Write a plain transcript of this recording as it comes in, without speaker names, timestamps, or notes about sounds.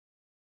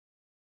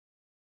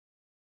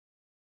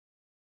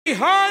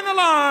Behind the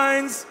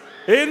lines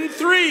in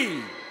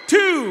 3,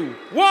 2,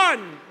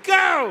 1,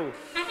 go!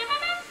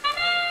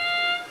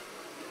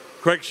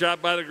 Quick shot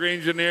by the Green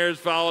Engineers,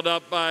 followed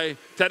up by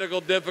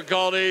technical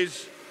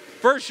difficulties.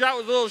 First shot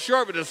was a little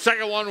short, but the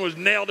second one was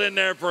nailed in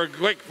there for a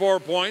quick 4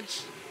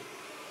 points.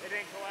 It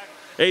didn't collect.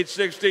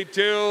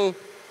 862.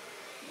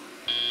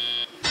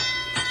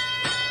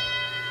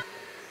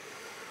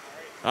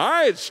 All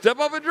right, step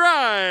up and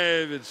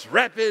drive. It's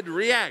rapid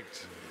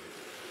react.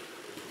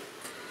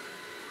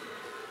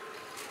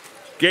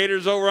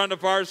 Gators over on the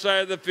far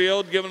side of the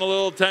field, giving a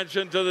little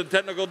attention to the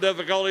technical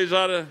difficulties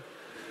out of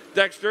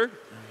Dexter,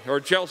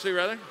 or Chelsea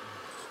rather.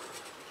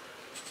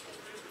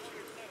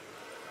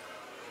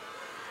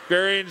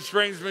 Bearing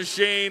Springs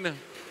machine,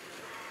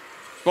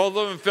 both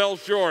of them fell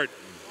short.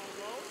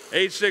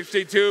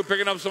 862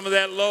 picking up some of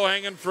that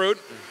low-hanging fruit.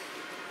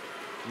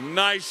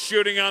 Nice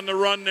shooting on the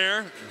run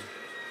there.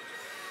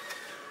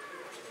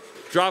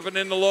 Dropping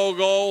in the low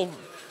goal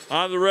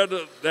on the red,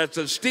 that's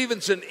a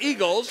Stevenson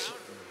Eagles.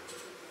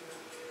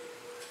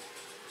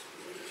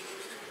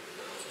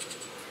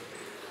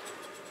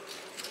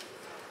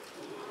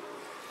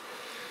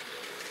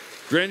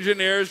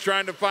 Engineers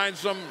trying to find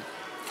some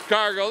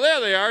cargo. There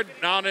they are,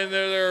 down in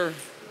their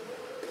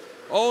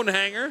own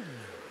hangar.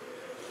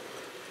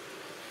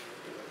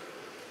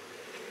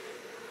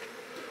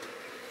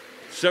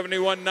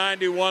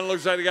 $71.91,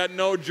 looks like they got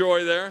no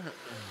joy there.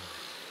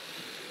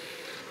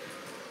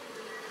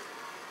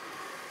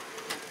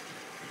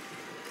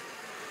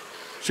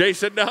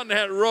 Chasing down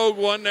that rogue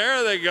one,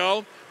 there they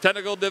go.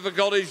 Technical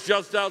difficulties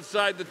just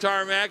outside the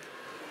tarmac.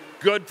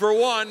 Good for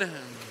one.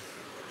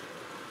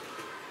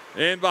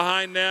 And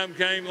behind them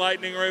came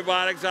Lightning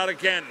Robotics out of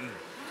Kenton.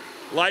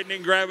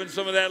 Lightning grabbing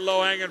some of that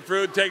low-hanging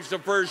fruit, takes the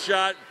first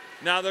shot.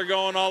 Now they're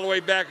going all the way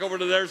back over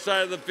to their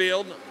side of the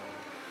field.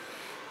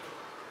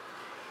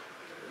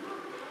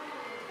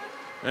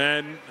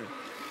 And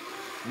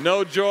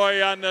no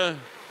joy on the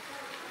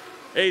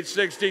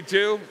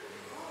 862.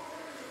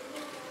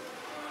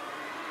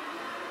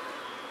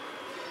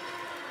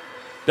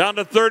 Down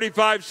to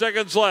 35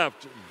 seconds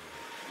left.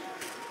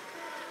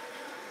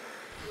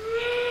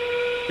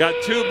 Got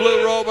two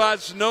blue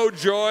robots, no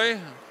joy.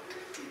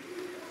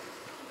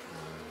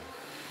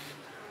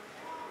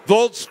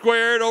 Volt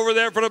squared over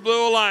there for the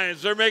Blue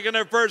Alliance. They're making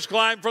their first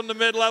climb from the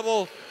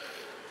mid-level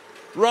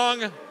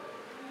rung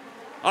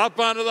up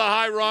onto the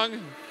high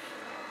rung.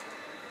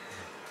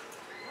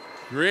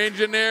 Green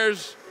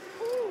Engineers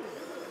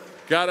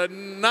got a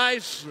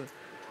nice,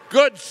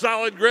 good,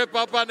 solid grip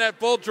up on that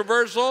full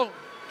traversal.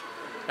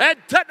 And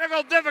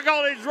technical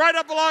difficulties right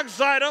up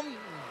alongside them.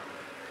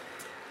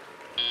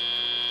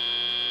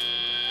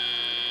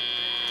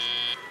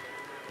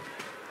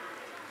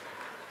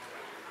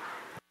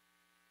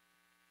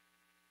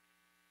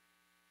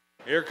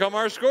 Here come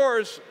our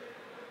scores.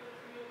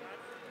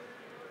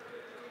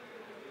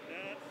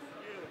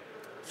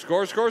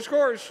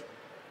 Scores.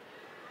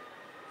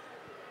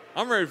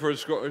 I'm ready for the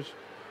scores.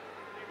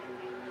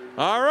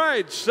 All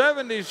right,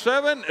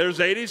 77. There's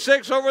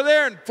 86 over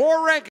there and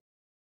 4 rankings.